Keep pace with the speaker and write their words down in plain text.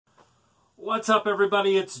What's up,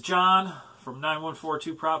 everybody? It's John from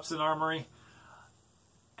 9142 Props and Armory,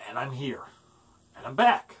 and I'm here, and I'm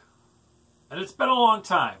back, and it's been a long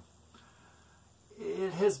time.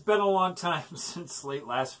 It has been a long time since late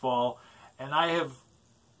last fall, and I have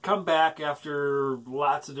come back after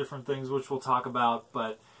lots of different things, which we'll talk about,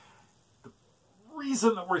 but the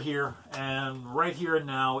reason that we're here, and right here and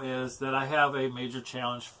now, is that I have a major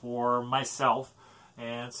challenge for myself,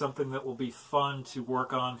 and something that will be fun to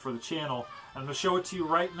work on for the channel. I'm going to show it to you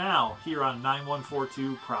right now here on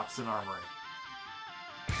 9142 Props and Armory.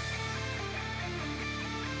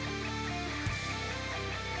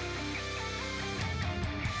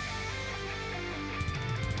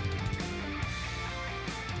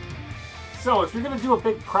 So if you're going to do a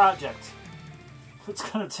big project, it's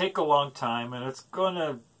going to take a long time, and it's going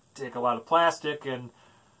to take a lot of plastic, and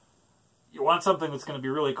you want something that's going to be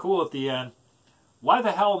really cool at the end. Why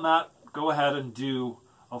the hell not go ahead and do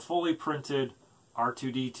a fully printed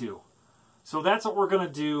R2-D2? So that's what we're going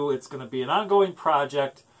to do. It's going to be an ongoing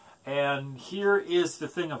project, and here is the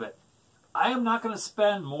thing of it. I am not going to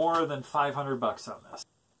spend more than $500 on this.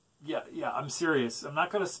 Yeah, I'm serious. I'm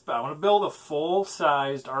not going to spend. I want to build a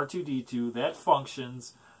full-sized R2-D2 that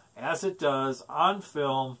functions as it does on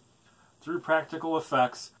film through practical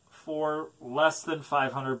effects for less than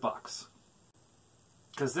 $500.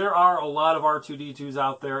 Because there are a lot of R2-D2s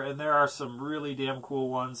out there, and there are some really damn cool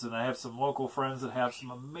ones, and I have some local friends that have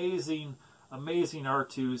some amazing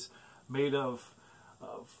R2s made of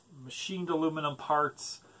machined aluminum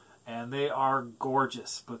parts, and they are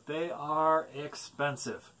gorgeous, but they are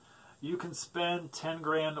expensive. You can spend 10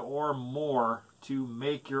 grand or more to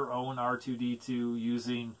make your own R2-D2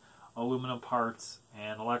 using aluminum parts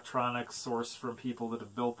and electronics sourced from people that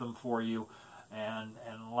have built them for you, and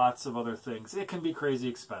lots of other things. It can be crazy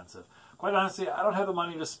expensive. Quite honestly, I don't have the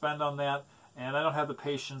money to spend on that, and I don't have the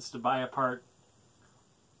patience to buy a part,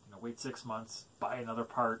 wait 6 months, buy another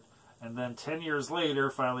part, and then 10 years later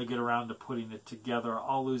finally get around to putting it together.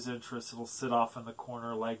 I'll lose interest. It'll sit off in the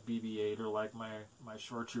corner like BB-8 or like my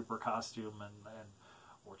Shore Trooper costume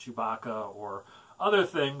or Chewbacca or other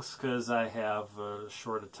things, because I have a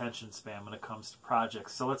short attention span when it comes to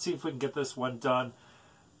projects. So let's see if we can get this one done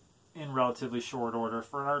in relatively short order.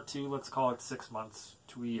 For an R2, let's call it 6 months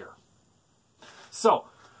to a year. So,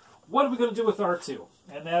 what are we going to do with R2?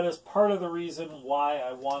 And that is part of the reason why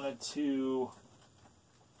I wanted to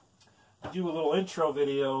do a little intro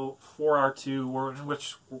video for R2, in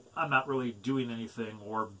which I'm not really doing anything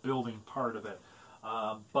or building part of it.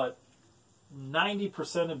 But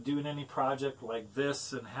 90% of doing any project like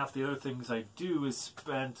this, and half the other things I do, is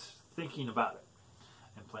spent thinking about it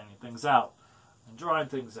and planning things out, and drawing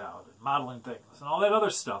things out, and modeling things, and all that other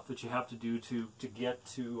stuff that you have to do to get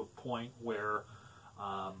to a point where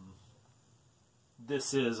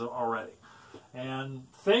this is already.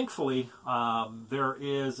 And thankfully, there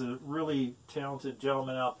is a really talented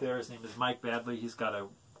gentleman out there. His name is mrbaddeley. He's got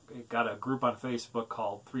a group on Facebook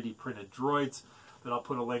called 3D Printed Droids that I'll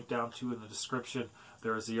put a link down to in the description.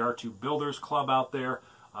 There is the R2 Builders Club out there,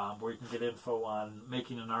 where you can get info on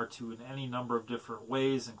making an R2 in any number of different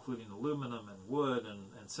ways, including aluminum and wood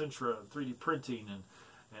and Sintra and 3D printing and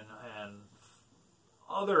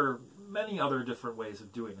many other different ways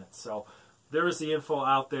of doing it. So there is the info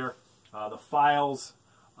out there. The files.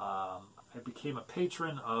 I became a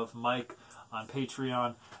patron of Mike on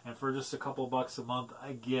Patreon, and for just a couple bucks a month,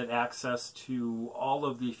 I get access to all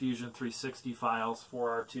of the Fusion 360 files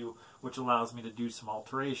for R2, which allows me to do some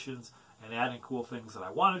alterations and adding cool things that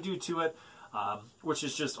I want to do to it, which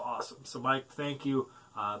is just awesome. So Mike, thank you.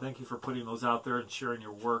 Thank you for putting those out there and sharing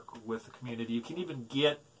your work with the community. You can even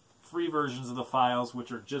get free versions of the files,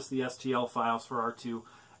 which are just the STL files for R2,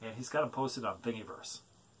 and he's got them posted on Thingiverse.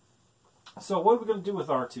 So what are we going to do with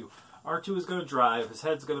R2? R2 is going to drive, his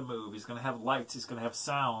head's going to move, he's going to have lights, he's going to have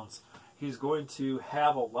sounds, he's going to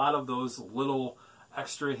have a lot of those little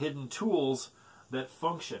extra hidden tools that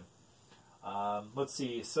function. Let's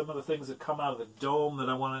see, some of the things that come out of the dome that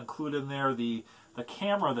I want to include in there, the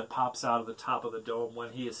camera that pops out of the top of the dome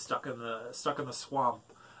when he is stuck in the swamp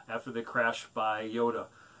after they crash by Yoda.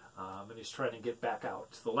 And he's trying to get back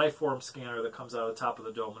out. The lifeform scanner that comes out of the top of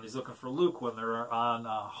the dome, and he's looking for Luke when they're on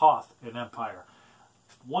Hoth in Empire.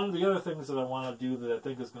 One of the other things that I want to do that I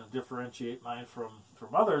think is going to differentiate mine from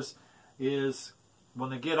others is when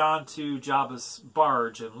they get onto Jabba's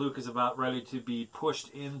barge and Luke is about ready to be pushed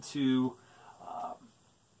into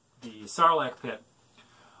the Sarlacc pit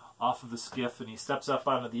off of the skiff, and he steps up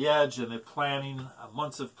onto the edge, and they're planning,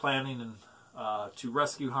 months of planning and to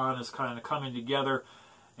rescue Han is kind of coming together.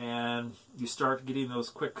 And you start getting those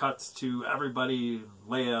quick cuts to everybody,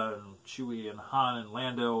 Leia and Chewie and Han and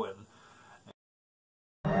Lando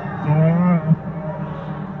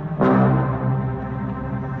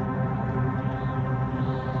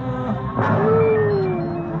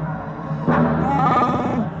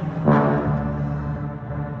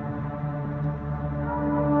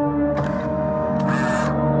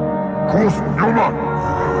course, Yuma!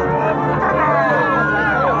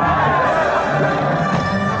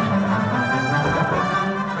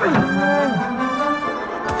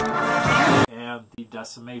 And the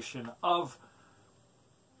decimation of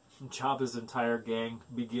Jabba's entire gang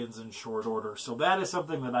begins in short order. So that is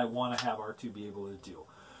something that I want to have R2 be able to do.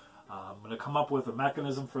 I'm going to come up with a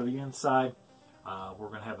mechanism for the inside. We're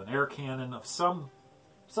going to have an air cannon of some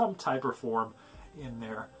type or form in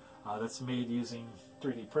there that's made using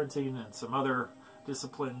 3D printing and some other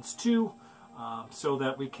disciplines too, so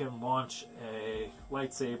that we can launch a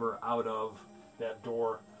lightsaber out of that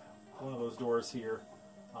door, one of those doors here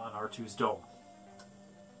on R2's dome.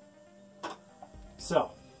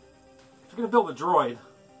 So, if you're going to build a droid,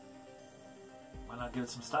 why not give it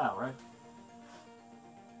some style, right?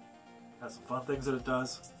 Got some fun things that it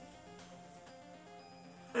does.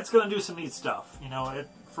 It's going to do some neat stuff. You know,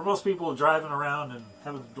 for most people, driving around and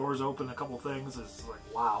having the doors open a couple things is like,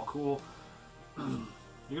 wow, cool. You're going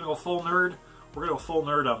to go full nerd? We're going to go full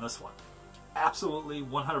nerd on this one. Absolutely,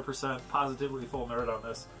 100% positively full nerd on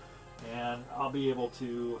this. And I'll be able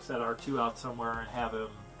to set R2 out somewhere and have him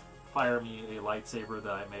fire me a lightsaber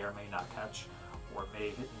that I may or may not catch, or may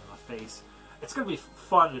hit me in the face. It's going to be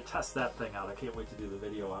fun to test that thing out. I can't wait to do the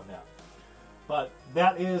video on that. But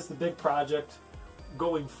that is the big project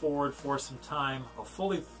going forward for some time. A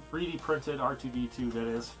fully 3D printed R2-D2 that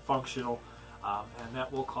is functional, and that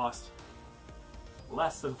will cost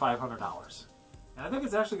less than $500. And I think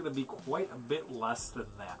it's actually going to be quite a bit less than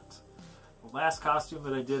that. The last costume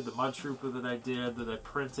that I did, the Mud Trooper that I did, that I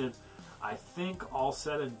printed, I think all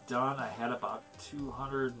said and done, I had about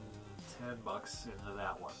 $210 into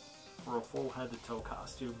that one. For a full head-to-toe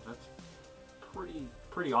costume, that's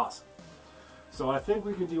pretty awesome. So I think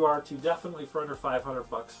we can do R2 definitely for under $500.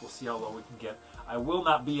 We'll see how low we can get. I will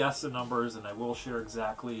not BS the numbers, and I will share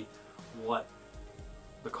exactly what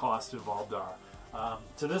the costs involved are.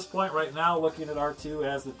 To this point right now, looking at R2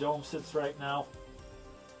 as the dome sits right now,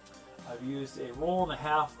 I've used a roll and a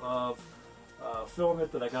half of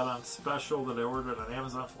filament that I got on special that I ordered on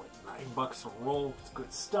Amazon for like $9 a roll. It's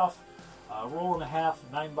good stuff. Roll and a half,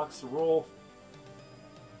 $9 a roll.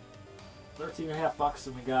 $13.50,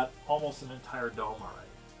 and we got almost an entire dome already.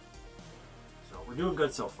 So we're doing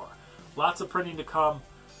good so far. Lots of printing to come.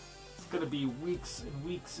 It's going to be weeks and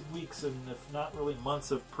weeks and weeks, and if not really months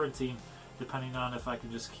of printing, depending on if I can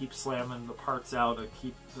just keep slamming the parts out and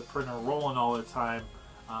keep the printer rolling all the time.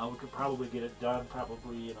 We could probably get it done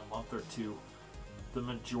probably in a month or two, the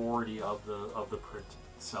majority of the printing.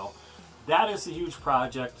 So that is a huge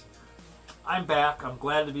project. I'm back. I'm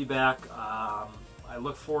glad to be back. I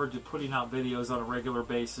look forward to putting out videos on a regular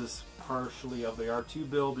basis, partially of the R2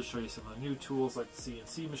 build to show you some of the new tools like the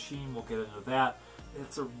CNC machine. We'll get into that.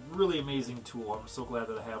 It's a really amazing tool. I'm so glad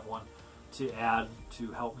that I have one to add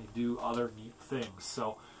to help me do other neat things.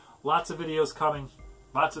 So lots of videos coming,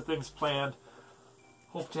 lots of things planned.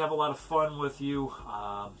 Hope to have a lot of fun with you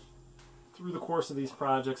through the course of these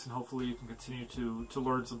projects, and hopefully you can continue to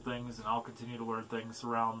learn some things, and I'll continue to learn things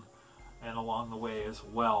around and along the way as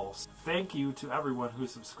well. Thank you to everyone who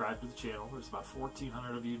subscribed to the channel. There's about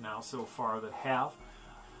 1,400 of you now so far that have.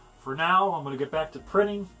 For now, I'm going to get back to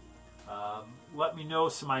printing. Let me know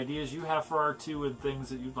some ideas you have for R2 and things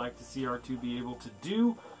that you'd like to see R2 be able to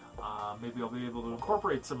do. Maybe I'll be able to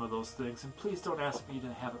incorporate some of those things. And please don't ask me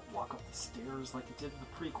to have it walk up the stairs like it did in the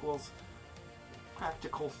prequels.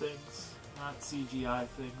 Practical things, not CGI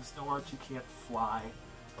things. No, R2 can't fly.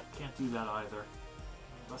 Can't do that either.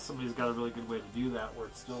 Unless somebody's got a really good way to do that where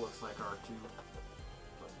it still looks like R2.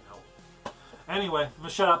 But no. Anyway, I'm going to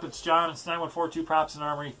shut up. It's Jon. It's 9142 Props and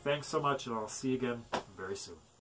Armory. Thanks so much, and I'll see you again very soon.